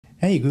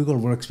Hey Google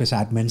Workspace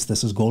admins,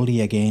 this is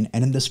Goldy again,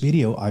 and in this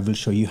video I will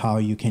show you how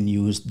you can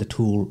use the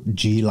tool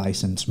G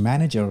License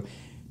Manager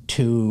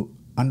to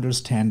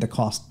understand the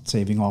cost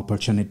saving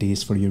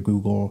opportunities for your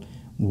Google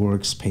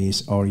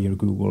Workspace or your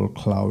Google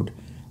Cloud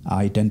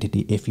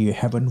identity. If you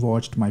haven't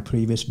watched my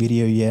previous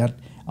video yet,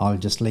 I'll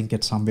just link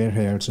it somewhere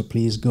here, so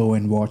please go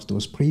and watch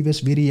those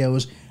previous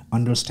videos,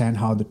 understand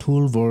how the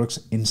tool works,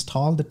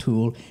 install the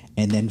tool,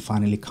 and then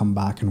finally come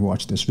back and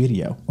watch this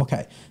video.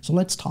 Okay, so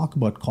let's talk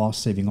about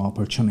cost saving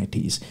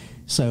opportunities.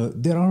 So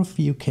there are a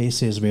few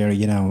cases where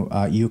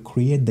you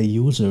create the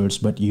users,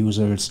 but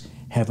users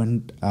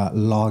haven't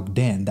logged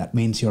in. That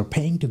means you're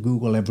paying to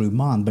Google every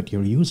month, but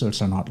your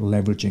users are not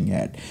leveraging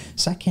it.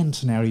 Second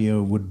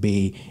scenario would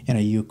be,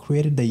 you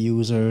created the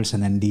users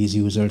and then these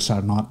users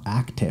are not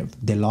active.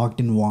 They logged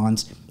in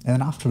once, and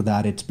then after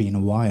that, it's been a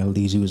while,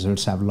 these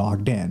users have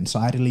logged in. So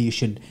ideally, you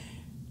should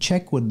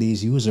check with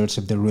these users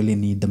if they really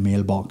need the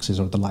mailboxes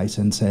or the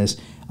licenses.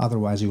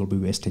 Otherwise, you will be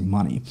wasting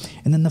money.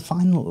 And then the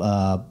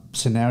final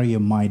scenario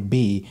might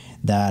be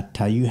that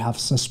you have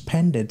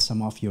suspended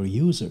some of your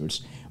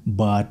users,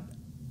 but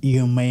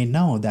you may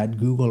know that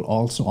Google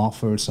also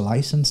offers a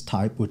license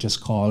type which is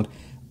called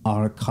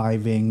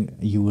archiving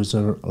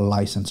user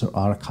license or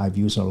archive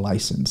user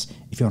license.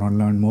 If you want to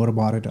learn more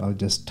about it, I'll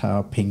just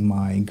ping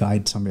my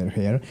guide somewhere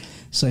here.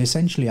 So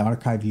essentially,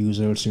 archive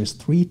users is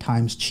 3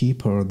 times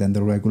cheaper than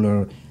the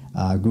regular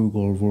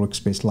Google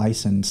Workspace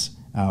license,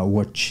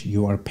 which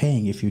you are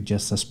paying if you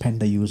just suspend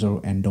the user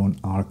and don't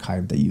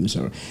archive the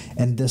user.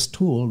 And this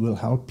tool will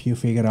help you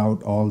figure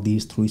out all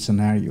these 3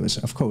 scenarios.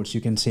 Of course,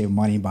 you can save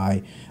money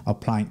by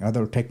applying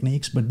other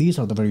techniques, but these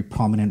are the very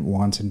prominent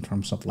ones in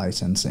terms of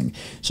licensing.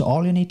 So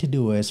all you need to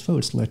do is,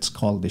 first, let's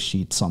call the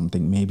sheet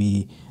something,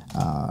 maybe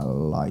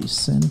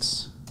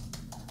license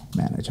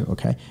manager.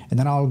 Okay, and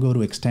then I'll go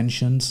to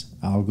extensions,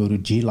 I'll go to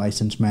G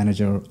License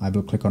Manager, I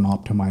will click on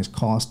optimize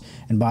cost.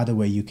 And by the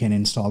way, you can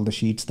install the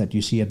sheets that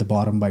you see at the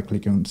bottom by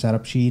clicking on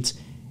setup sheets.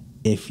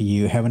 If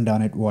you haven't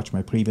done it, watch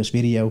my previous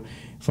video.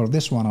 For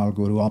this one, I'll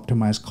go to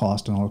optimize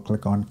cost and I'll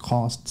click on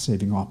cost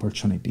saving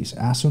opportunities.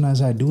 As soon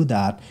as I do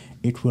that,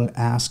 it will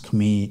ask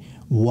me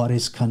what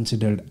is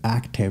considered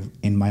active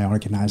in my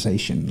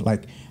organization,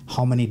 like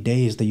how many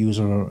days the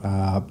user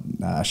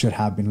should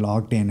have been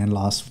logged in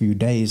last few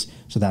days,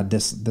 so that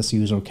this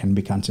user can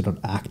be considered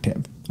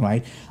active,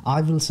 right?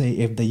 I will say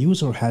if the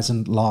user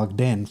hasn't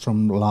logged in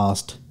from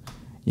last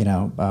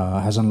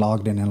hasn't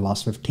logged in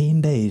last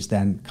 15 days,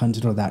 then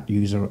consider that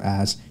user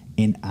as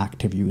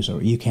inactive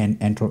user. You can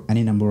enter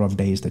any number of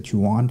days that you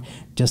want.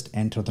 Just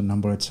enter the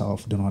number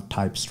itself. Do not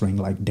type string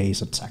like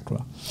days,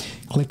 etc.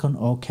 Click on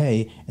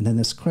OK, and then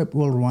the script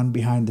will run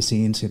behind the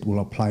scenes. It will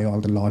apply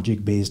all the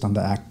logic based on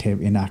the active,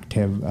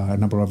 inactive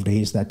number of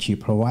days that you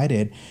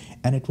provided,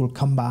 and it will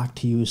come back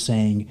to you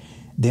saying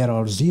there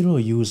are 0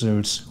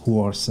 users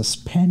who are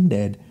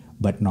suspended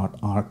but not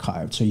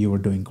archived. So you are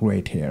doing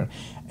great here.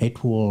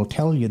 It will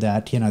tell you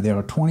that there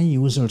are 20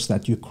 users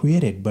that you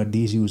created, but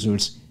these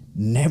users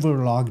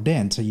never logged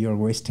in, so you're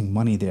wasting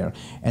money there.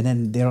 And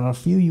then there are a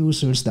few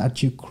users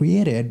that you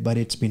created, but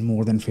it's been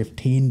more than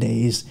 15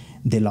 days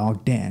they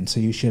logged in. So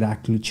you should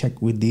actually check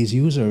with these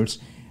users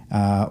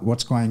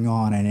what's going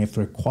on, and if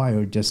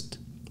required, just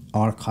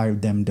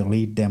archive them,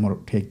 delete them, or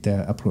take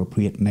the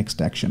appropriate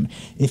next action.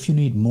 If you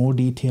need more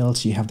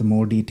details, you have the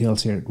more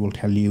details here. It will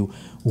tell you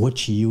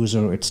which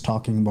user it's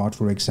talking about.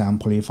 For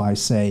example, if I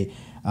say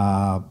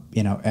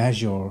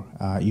Azure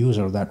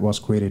user that was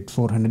created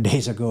 400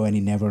 days ago and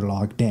he never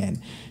logged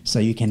in, so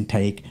you can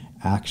take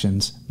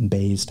actions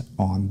based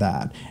on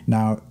that.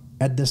 Now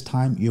at this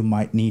time, you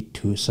might need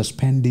to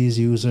suspend these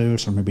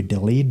users or maybe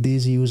delete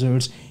these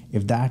users.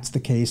 If that's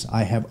the case,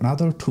 I have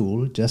another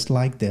tool just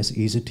like this,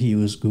 easy to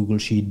use Google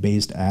Sheet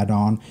based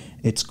add-on.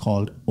 It's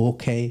called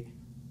OK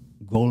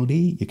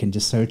Goldy. You can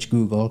just search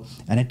Google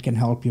and it can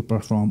help you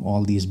perform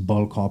all these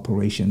bulk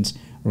operations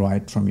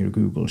right from your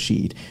Google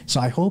Sheet. So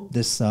I hope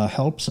this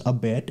helps a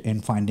bit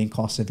in finding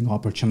cost saving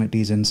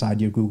opportunities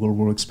inside your Google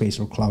Workspace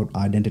or Cloud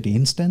Identity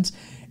instance.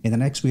 In the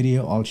next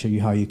video, I'll show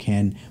you how you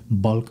can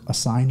bulk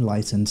assign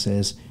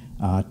licenses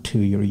to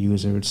your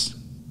users.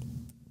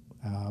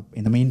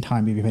 In the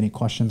meantime, if you have any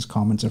questions,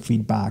 comments, or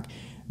feedback,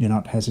 do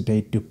not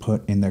hesitate to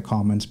put in the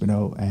comments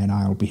below and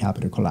I'll be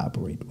happy to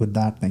collaborate. With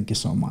that, thank you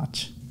so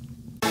much.